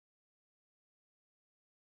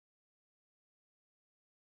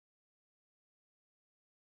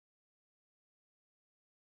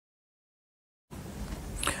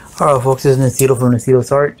Alright folks, this is Nacito from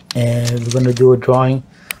Nacito's Art, and we're going to do a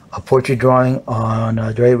portrait drawing on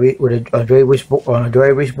a dry erase board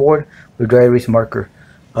with dry erase marker.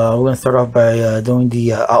 We're going to start off by doing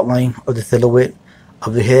the outline of the silhouette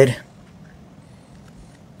of the head.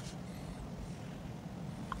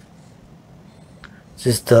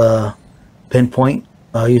 Just pinpoint,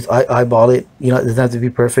 use eyeball it. You know, it doesn't have to be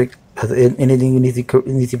perfect. Anything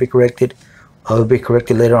needs to be corrected will be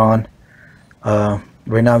corrected later on.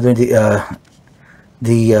 Right now I'm doing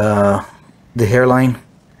the hairline,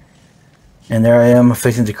 and there I am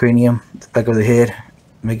fixing the cranium, the back of the head,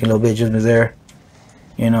 making a little bit of adjustments there.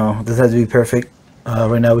 You know, this has to be perfect.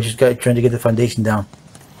 Right now we just trying to get the foundation down.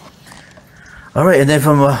 Alright, and then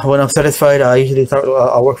from when I'm satisfied, I usually start,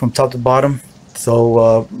 I'll work from top to bottom.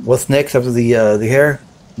 So what's next after the hair?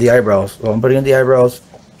 The eyebrows. So I'm putting in the eyebrows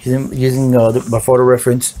using my photo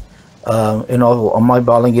reference, and also I'm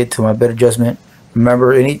eyeballing it to my better adjustment.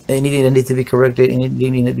 Remember, anything that needs to be corrected,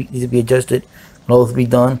 anything that needs to be adjusted, can also be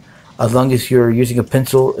done as long as you're using a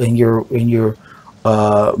pencil and you're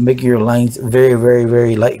making your lines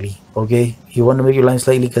very lightly. Okay, you want to make your lines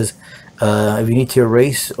slightly because if you need to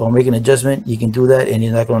erase or make an adjustment, you can do that, and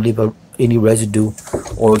you're not going to leave any residue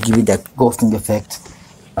or give you that ghosting effect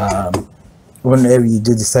whenever you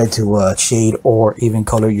do decide to shade or even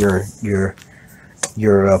color your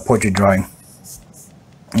portrait drawing.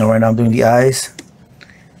 All right, now I'm doing the eyes.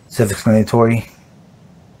 Self-explanatory.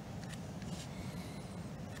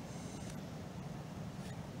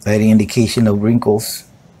 Adding indication of wrinkles.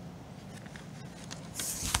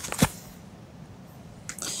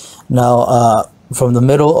 Now, from the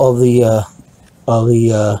middle of the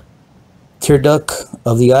tear duct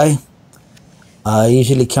of the eye, I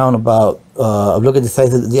usually count about. Look at the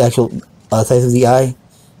size of the actual size of the eye,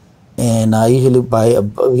 and I usually by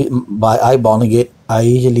eyeballing it, I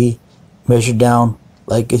usually measure down.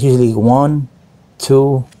 Like it's usually 1,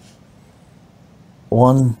 2,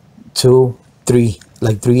 1, 2, 3,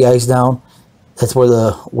 like 3 eyes down. That's where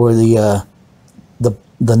the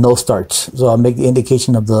nose starts. So I'll make the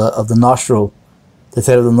indication of the nostril, the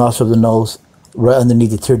side of the nostril of the nose, right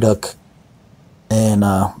underneath the tear duct, and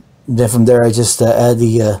then from there I just add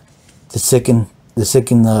the second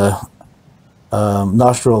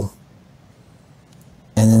nostril,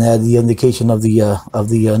 and then add the indication of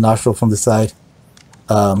the nostril from the side.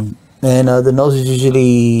 And the nose is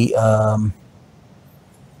usually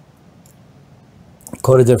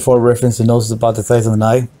coded there for reference. The nose is about the size of an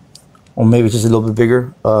eye, or maybe just a little bit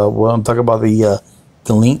bigger. Well, I'm talking about the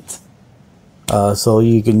length. So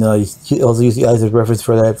you can also use the eyes as reference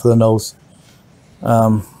for that, for the nose.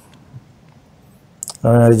 All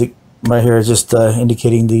right, right here is just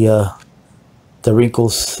indicating the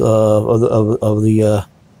wrinkles of the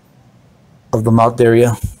mouth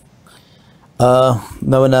area.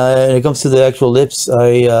 Now when it comes to the actual lips,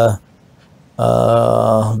 I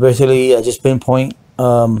basically just pinpoint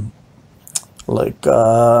like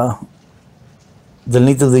the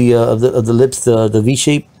length of the lips, the V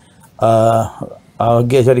shape. I'll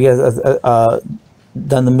try to get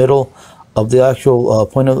down the middle of the actual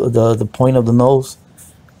point of the point of the nose,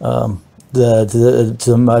 to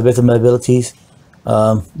my best of my abilities.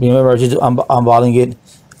 Remember, I'm eyeballing it.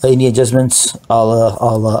 Any adjustments,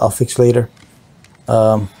 I'll fix later.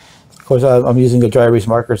 Of course, I'm using a dry erase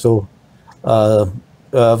marker, so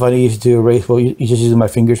if I need to erase, well, you just using my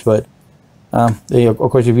fingers. But of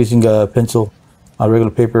course, if you're using a pencil on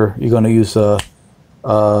regular paper, you're going to use an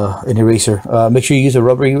eraser. Make sure you use a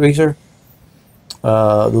rubber eraser.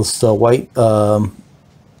 Those white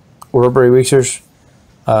rubber erasers,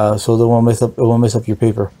 so they won't mess up your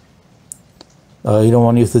paper. You don't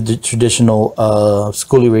want to use the traditional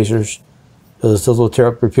school erasers, because those will tear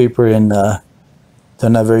up your paper, and they're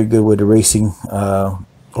not very good with erasing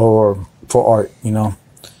or for art, you know.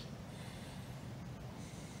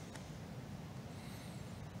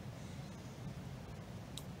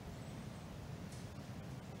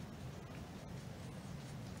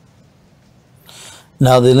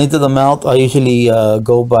 Now the length of the mouth, I usually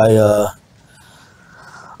go by.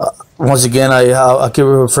 Once again, I keep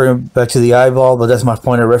referring back to the eyeball, but that's my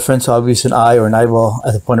point of reference. I'll use an eye or an eyeball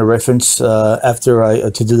as a point of reference after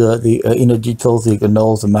to do the inner details, the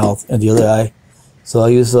nose, the mouth, and the other eye. So I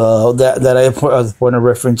use that eye as a point of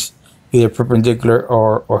reference, either perpendicular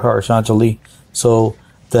or horizontally. So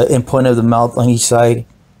the endpoint of the mouth on each side,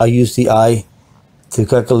 I use the eye to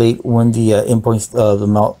calculate when the endpoint of the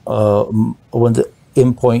mouth,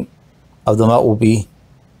 will be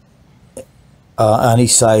on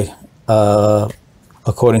each side,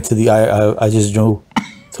 according to the eye I just drew.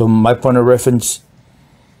 So my point of reference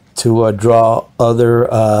to draw other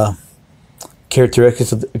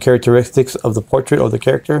characteristics of the portrait or the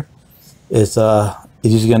character is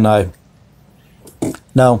using an eye.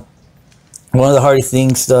 Now, one of the hardest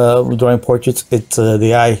things with drawing portraits, it's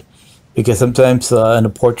the eye, because sometimes in a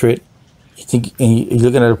portrait, you think you're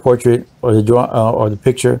looking at a portrait or the or the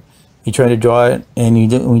picture, you're trying to draw it, and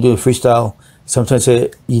when you do a freestyle, sometimes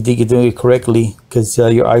you think you're doing it correctly because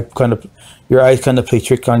your eyes kind of play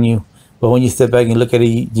trick on you. But when you step back and look at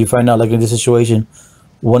it, you find out, like in this situation,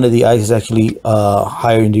 one of the eyes is actually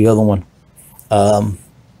higher than the other one. But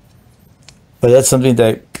that's something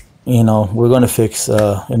that we're going to fix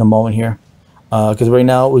in a moment here, because right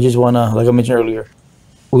now we just want to, like I mentioned earlier,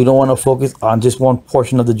 we don't want to focus on just one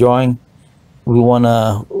portion of the drawing. We want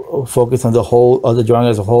to focus on the whole of the drawing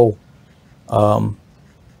as a whole, and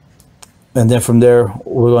then from there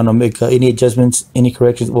we're going to make any adjustments, any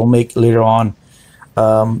corrections we'll make later on.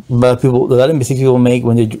 But the other mistake people make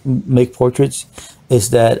when they make portraits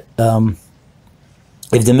is that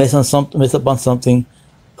if they miss up on something,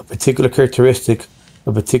 a particular characteristic,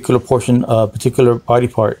 a particular portion, a particular body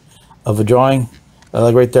part of a drawing,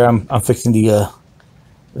 like right there, I'm fixing the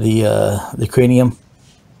cranium.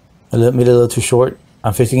 I made it a little too short.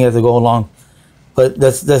 I'm fixing it as I go along, but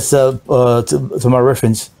that's to my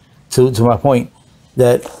reference, to my point,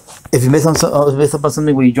 that if you miss up on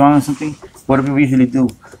something when you're drawing on something, what do people usually do?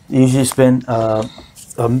 They usually spend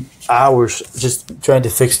hours just trying to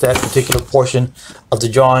fix that particular portion of the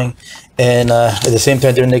drawing, and at the same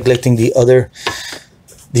time they're neglecting the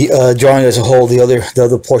drawing as a whole, the other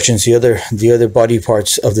portions, the other body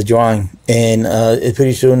parts of the drawing, and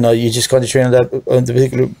pretty soon you just concentrate on the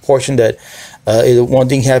particular portion that either one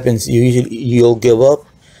thing happens, you'll give up,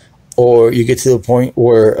 or you get to the point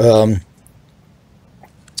where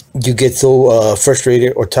you get so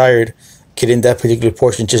frustrated or tired getting that particular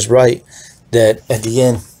portion just right that at the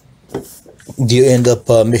end you end up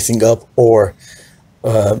mixing up or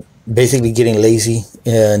basically getting lazy,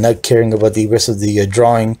 not caring about the rest of the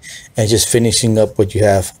drawing and just finishing up what you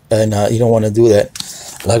have. And you don't want to do that.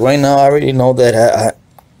 Like right now, I already know that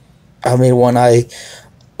I made one eye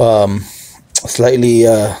slightly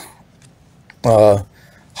higher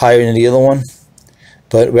than the other one,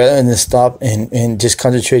 but rather than stop and just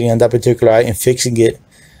concentrating on that particular eye and fixing it,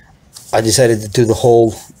 I decided to do the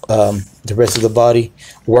whole the rest of the body,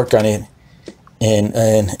 work on it, and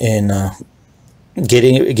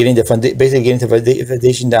getting the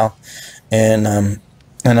foundation down. And I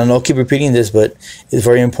know I'll keep repeating this, but it's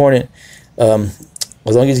very important. As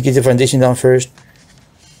long as you get the foundation down first,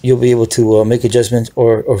 you'll be able to make adjustments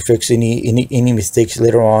or fix any mistakes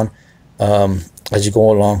later on as you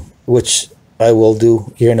go along, which I will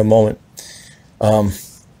do here in a moment. But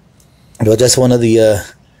that's one of the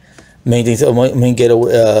main things, main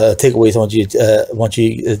takeaways I want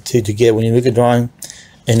you to get when you make a drawing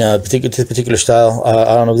in a particular style.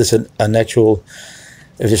 I don't know if there's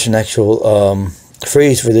an actual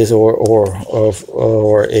phrase for this or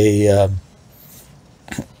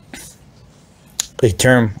a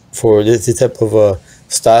term for this type of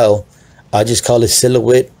style. I just call it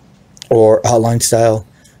silhouette or outline style,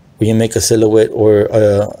 where you make a silhouette or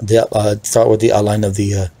start with the outline of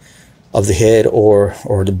the head or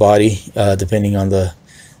the body, depending on the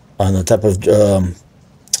type of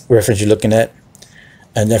reference you're looking at,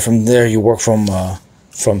 and then from there you work from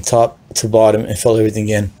top to bottom and fill everything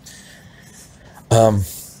in. When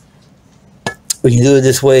you do it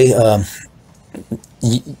this way,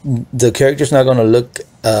 the character's not going to look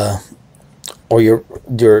or your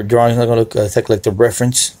drawing's not going to look exactly like the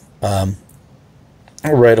reference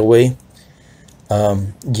right away.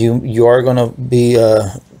 You are going to be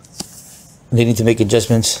needing to make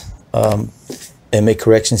adjustments and make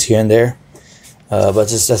corrections here and there, but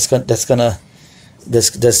that's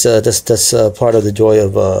part of the joy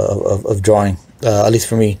of drawing, at least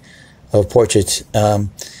for me, of portraits. And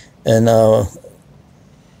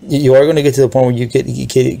you are going to get to the point where you get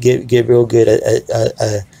real good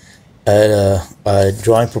at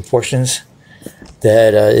drawing proportions,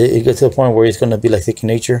 that it gets to the point where it's going to be like second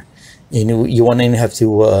nature. You won't even have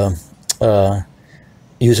to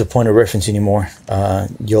use a point of reference anymore.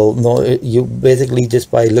 You'll know, you basically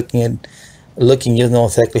just by looking, you'll know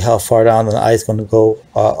exactly how far down the eye is going to go,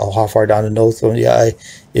 or how far down the nose of the eye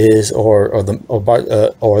is, or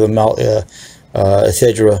the mouth,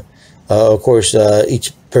 etc. Of course,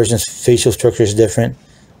 each person's facial structure is different.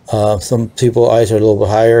 Some people's eyes are a little bit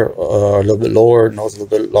higher, or a little bit lower, nose a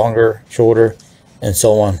little bit longer, shorter, and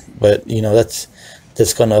so on. But that's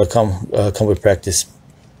gonna come with practice.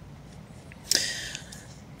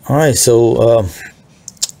 All right, so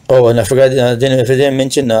oh, and I forgot, if I didn't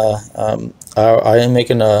mention, I am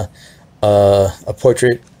making a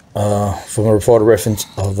portrait from a photo reference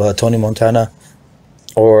of Tony Montana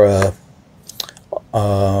or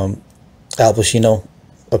Al Pacino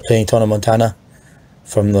playing Tony Montana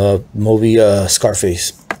from the movie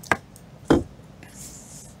Scarface.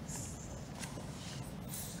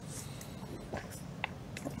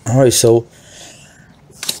 All right, so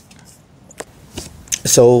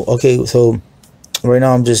okay, so right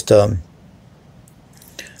now I'm just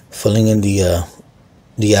filling in the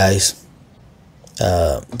eyes,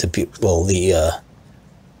 the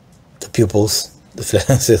pupils, the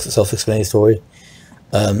self-explanatory.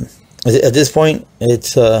 At this point,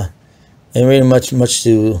 it's ain't really much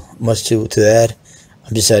to add.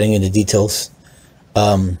 I'm just adding in the details.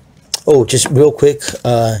 Oh, just real quick,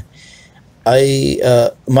 my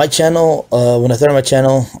channel, when I started my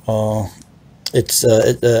channel, I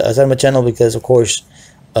started my channel because, of course,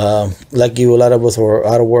 like you, a lot of us were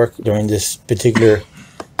out of work during this particular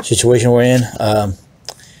situation we're in,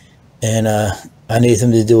 and I needed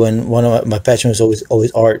something to do, and one of my passion was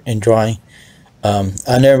always art and drawing.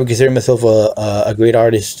 I never considered myself a great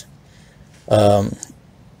artist. I'm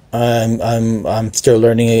still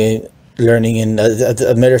learning, and as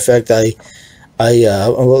a matter of fact, I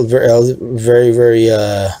was very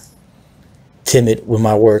timid with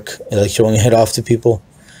my work, like showing it off to people,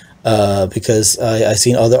 because I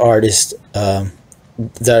seen other artists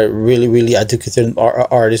that really I do consider them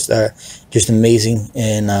artists are just amazing,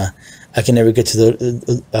 and I can never get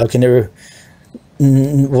to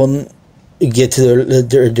get to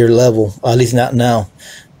their level, at least not now.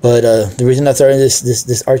 But the reason I started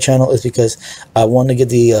this art channel is because I want to give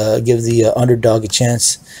the underdog a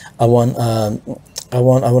chance. I want to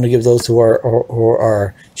give those who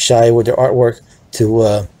are shy with their artwork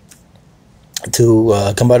to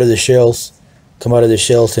come out of their shells,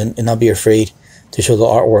 and not be afraid to show the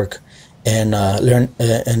artwork, and learn.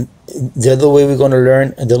 And the other way we're going to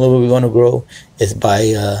learn, and the other way we're going to grow, is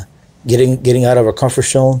by getting out of our comfort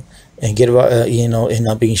zone and and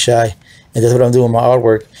not being shy. And that's what I'm doing with my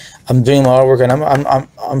artwork. I'm doing my artwork, and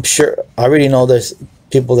I'm sure I already know there's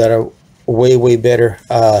people that are way better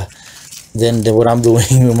than what I'm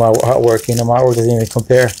doing with my artwork. My artwork doesn't even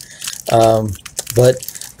compare. But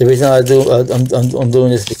the reason I'm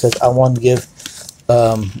doing this because I want to give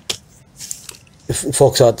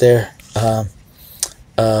folks out there,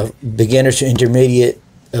 beginners to intermediate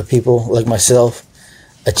people like myself,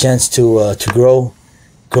 a chance to grow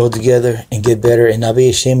together and get better, and not be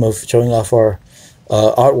ashamed of showing off our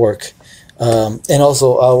artwork. And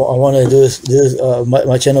also, I want to do this.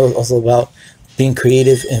 My channel is also about being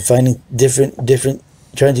creative and finding different,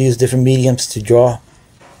 trying to use different mediums to draw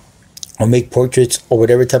or make portraits or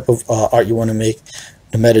whatever type of art you want to make,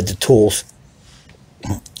 no matter the tools.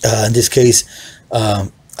 In this case, I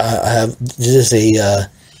have this is a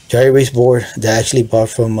dry erase board that I actually bought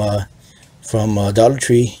from Dollar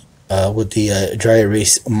Tree with the dry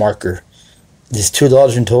erase marker. There's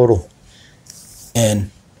 $2 in total, and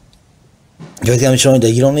I'm showing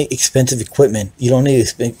that you don't need expensive equipment. You don't need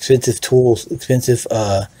expensive tools, expensive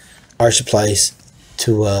art supplies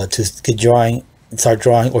to get drawing, start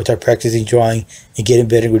drawing, or start practicing drawing and getting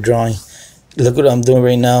better with drawing. Look what I'm doing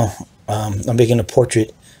right now. I'm making a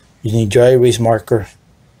portrait using a dry erase marker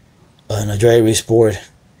and a dry erase board.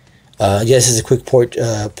 Yes, it's a quick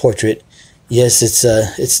portrait. Yes,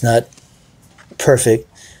 it's not perfect,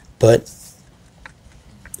 but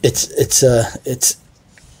it's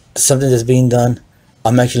something that's being done.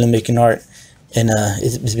 I'm actually making art, and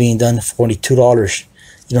it's being done for only $2.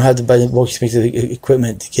 You don't have to buy the most expensive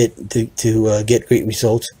equipment to get great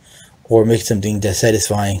results or make something that's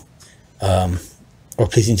satisfying or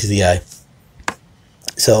pleasing to the eye.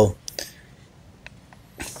 So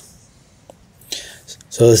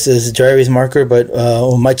this is a dry erase marker, but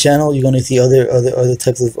on my channel you're going to see other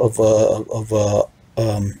types of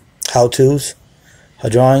how-tos,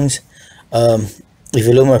 drawings. If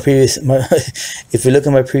you look at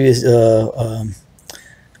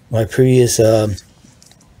my previous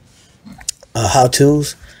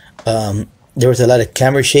how-tos, there was a lot of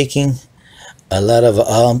camera shaking, a lot of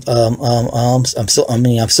I'm still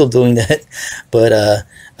doing that, but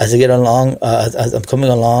as I get along, as I'm coming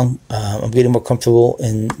along, I'm getting more comfortable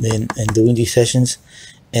in doing these sessions,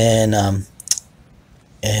 and I'm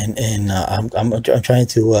trying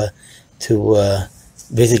to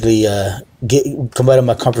basically come out of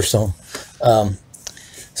my comfort zone.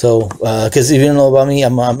 So because if you don't know about me,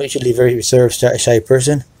 I'm actually a very reserved, shy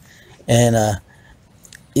person, and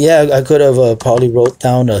yeah, I could have probably wrote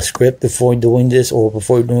down a script before doing this, or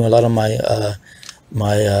before doing a lot of my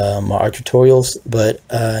my art tutorials, but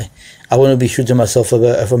I want to be true to myself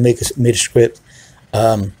if I made a script,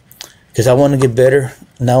 because I want to get better.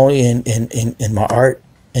 not only in my art,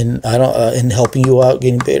 and I don't in helping you out,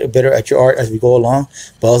 getting better at your art as we go along,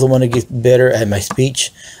 but I also want to get better at my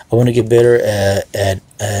speech. I want to get better at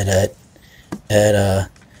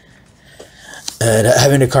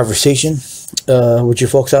having a conversation with your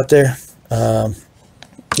folks out there.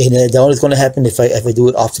 And that only is going to happen if I do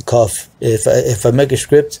it off the cuff. If I make a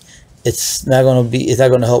script, it's not going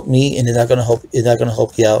to help me, and it's not going to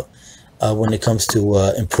help you out when it comes to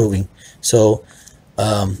improving. So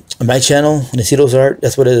my channel, Nacito's Art,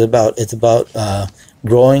 that's what it's about. It's about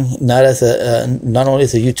growing, not only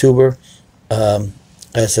as a YouTuber,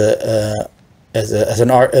 as an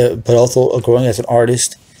art, but also growing as an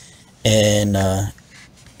artist. And I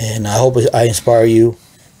hope I inspire you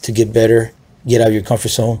to get better, get out of your comfort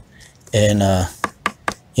zone, and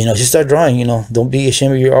just start drawing. Don't be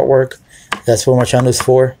ashamed of your artwork. That's what my channel is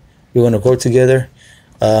for. We're going to grow together.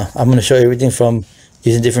 I'm going to show you everything from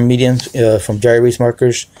using different mediums, from dry erase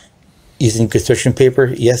markers, using construction paper,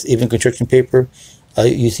 yes, even construction paper,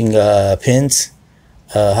 using pins,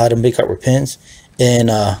 how to make art with pins, and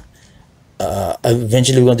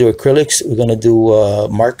eventually we're going to do acrylics. We're going to do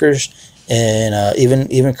markers, and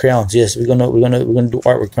even crayons. Yes, we're gonna do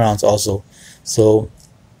art with crayons also. So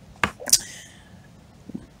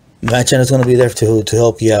my channel is going to be there to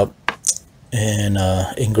help you out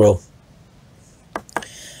and grow.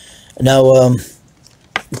 Now,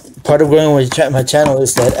 part of growing with my channel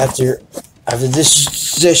is that after this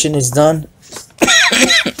session is done,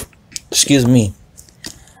 excuse me.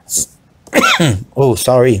 Oh,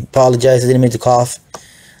 sorry. Apologize. I didn't mean to cough.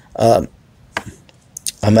 I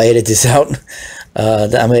might edit this out.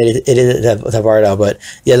 I might edit that part out. But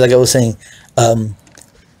yeah, like I was saying,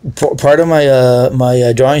 part of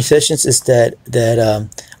my drawing sessions is that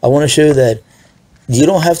I want to show you that you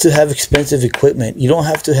don't have to have expensive equipment. You don't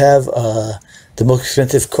have to have the most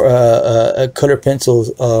expensive color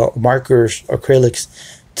pencils, markers, acrylics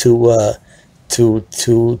to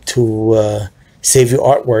save your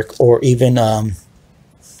artwork, or even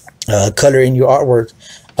color in your artwork.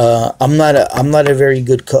 I'm not a very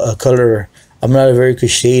good colorer. I'm not a very good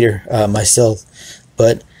shader myself.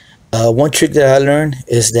 But one trick that I learned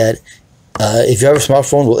is that if you have a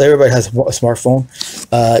smartphone, well, everybody has a smartphone.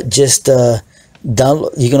 Just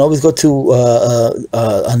download. You can always go to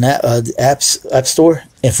an app store,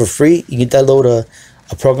 and for free you can download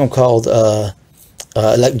a program called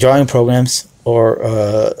like drawing programs, or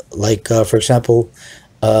for example,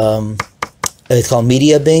 it's called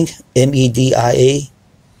Media Bing, MEDIA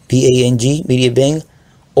BANG, Media Bing,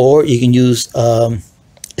 or you can use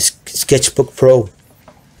Sketchbook Pro.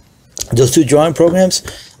 Those two drawing programs,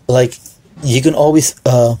 like, you can always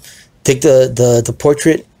take the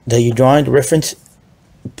portrait that you're drawing, the reference,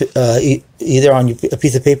 either on a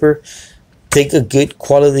piece of paper, take a good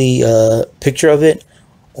quality picture of it,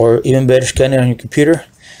 or even better, scan it on your computer.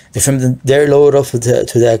 And from there, load it up to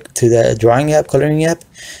that drawing app, coloring app.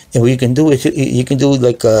 And what you can do is you can do,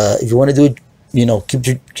 like, if you want to do it,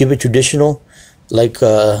 keep it traditional, like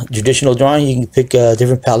traditional drawing. You can pick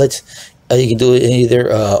different palettes. You can do it in either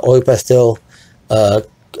oil pastel,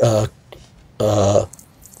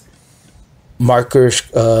 markers,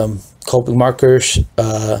 Copic markers,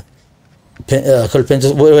 color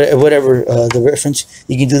pencils, whatever the reference.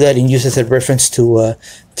 You can do that and use it as a reference to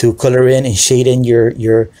color in and shade in your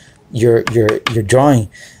drawing.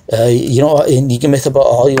 And you can mess up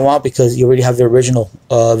all you want, because you already have the original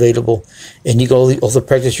available, and you can also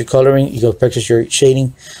practice your coloring. You can practice your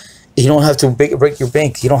shading. You don't have to break your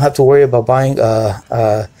bank. You don't have to worry about buying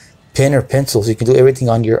pen or pencils. You can do everything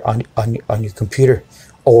on your computer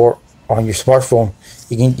or on your smartphone.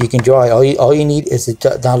 You can draw. All you need is to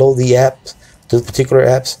download the apps, those particular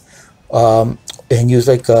apps, and use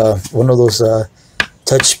like one of those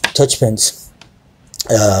touch pens,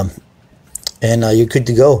 and you're good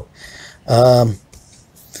to go.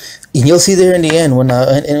 And you'll see there in the end, when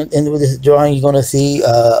with this drawing, you're gonna see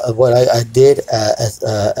what I did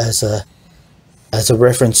as a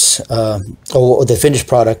reference, or the finished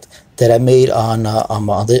product that I made on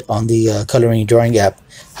the coloring drawing app.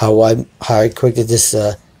 How I corrected this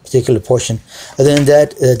particular portion. Other than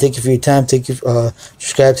that, thank you for your time. Thank you.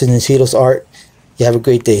 Subscribe to Nacito's Art. You have a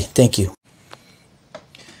great day. Thank you.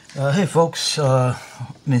 Hey folks,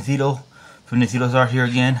 Nacito from Nacito's Art here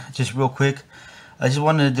again. Just real quick, I just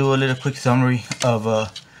wanted to do a little quick summary of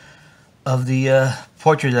the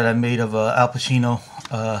portrait that I made of Al Pacino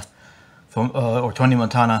or Tony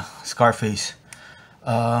Montana, Scarface.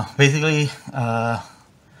 Basically,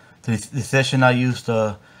 the session I used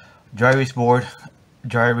a dry erase board,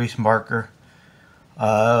 dry erase marker.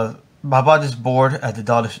 I bought this board at the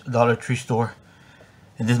Dollar Tree store,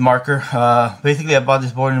 and this marker. Basically, I bought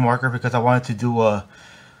this board and marker because I wanted to do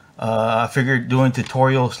I figured doing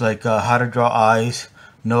tutorials like how to draw eyes,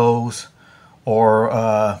 nose,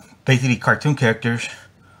 or basically cartoon characters,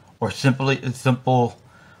 or simple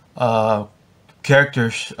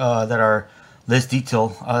characters that are less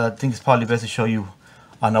detailed. I think it's probably best to show you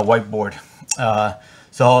on a whiteboard.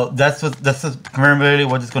 So that's primarily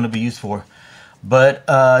what it's going to be used for. But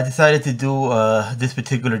I decided to do this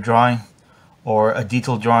particular drawing, or a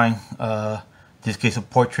detailed drawing. This case, a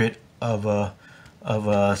portrait of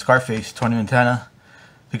Scarface, Tony Montana,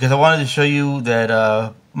 because I wanted to show you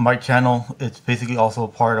that my channel, it's basically also a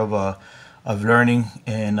part of learning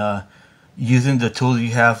and using the tools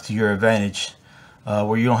you have to your advantage,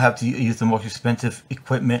 where you don't have to use the most expensive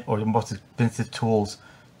equipment or the most expensive tools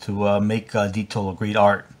to make detail or great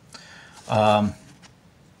art.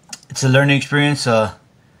 It's a learning experience, so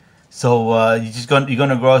you're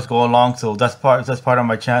gonna grow as go along. So that's part of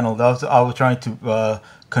my channel. I was trying to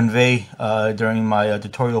convey during my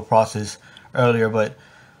tutorial process earlier, but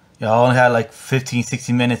I only had like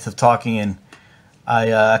 15-16 minutes of talking, and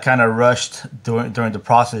I kind of rushed during the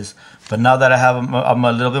process. But now that I'm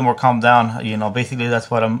a little bit more calmed down, basically that's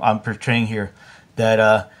what I'm portraying here.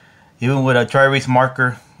 That even with a dry erase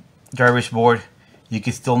marker, dry erase board, you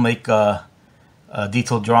can still make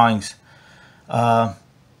detailed drawings.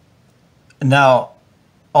 Now,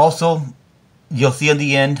 also, you'll see at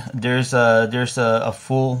the end there's a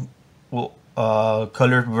full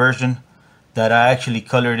colored version that I actually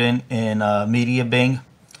colored in Media Bang,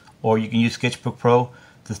 or you can use Sketchbook Pro.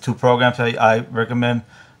 There's two programs I recommend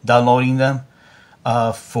downloading them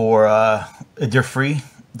they're free.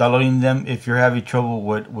 Downloading them if you're having trouble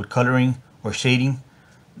with coloring or shading,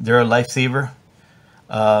 they're a lifesaver.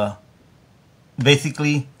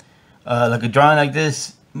 Basically, like a drawing like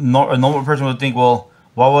this, a normal person would think, well,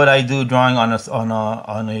 what would I do drawing on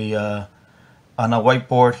a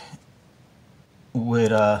whiteboard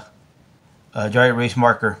with a dry erase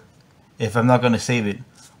marker if I'm not going to save it?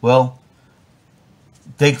 Well,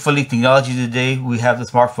 thankfully, technology today, we have the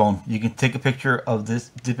smartphone. You can take a picture of this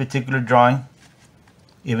particular drawing,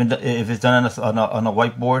 even if it's done on a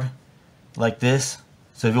whiteboard like this.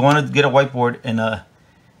 So if you want to get a whiteboard and a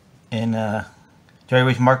dry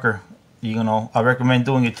erase marker, I recommend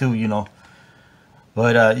doing it too,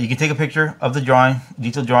 But you can take a picture of the drawing,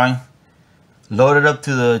 detailed drawing, load it up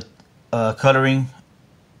to the coloring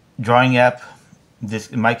drawing app.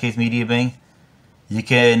 This, in my case, Media Bang. You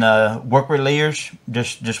can work with layers.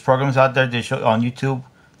 There's programs out there they show on YouTube.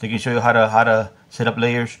 They can show you how to set up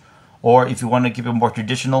layers. Or if you want to keep it more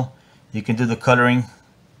traditional, you can do the coloring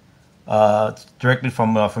directly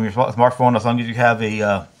from your smartphone, as long as you have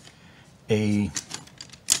a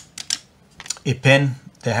pen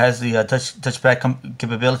that has the touchpad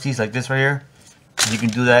capabilities like this right here. You can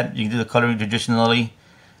do that. You can do the coloring traditionally.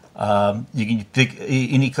 You can pick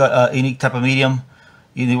any type of medium,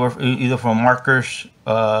 either from markers,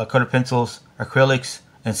 colored pencils, acrylics,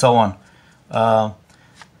 and so on.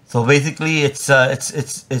 So basically, it's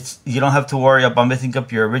you don't have to worry about messing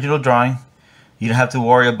up your original drawing. You don't have to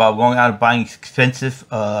worry about going out and buying expensive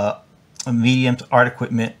medium art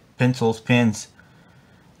equipment, pencils, pens,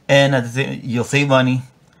 and at the same, you'll save money,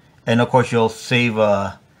 and of course you'll save.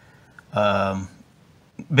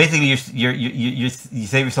 Basically, you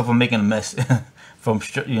save yourself from making a mess, from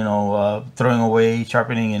throwing away,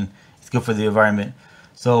 sharpening, and it's good for the environment.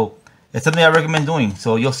 So it's something I recommend doing.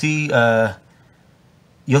 So you'll see at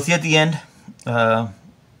the end of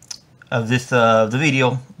this the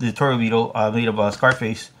video, the tutorial video I made of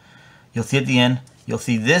Scarface. You'll see at the end. You'll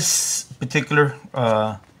see this particular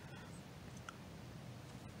part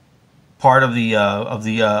of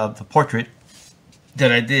the portrait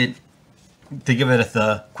that I did to give it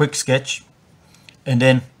a quick sketch, and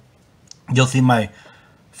then you'll see my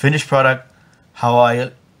finished product, how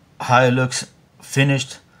it looks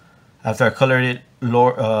finished after I colored it,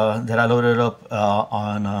 that I loaded up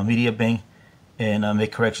on Media Bang, and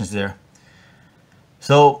make corrections there.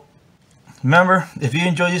 So remember, if you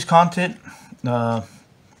enjoy this content,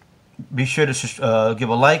 be sure to give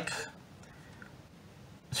a like,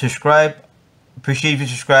 subscribe. Appreciate if you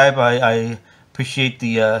subscribe. I appreciate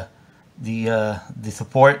the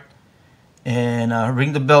support, and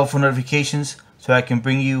ring the bell for notifications so I can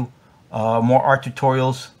bring you more art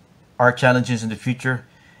tutorials, art challenges in the future,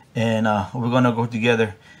 and we're gonna go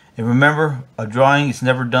together. And remember, a drawing is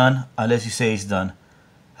never done unless you say it's done.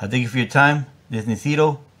 Thank you for your time. This is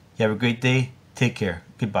Necito. You have a great day. Take care.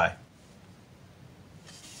 Goodbye.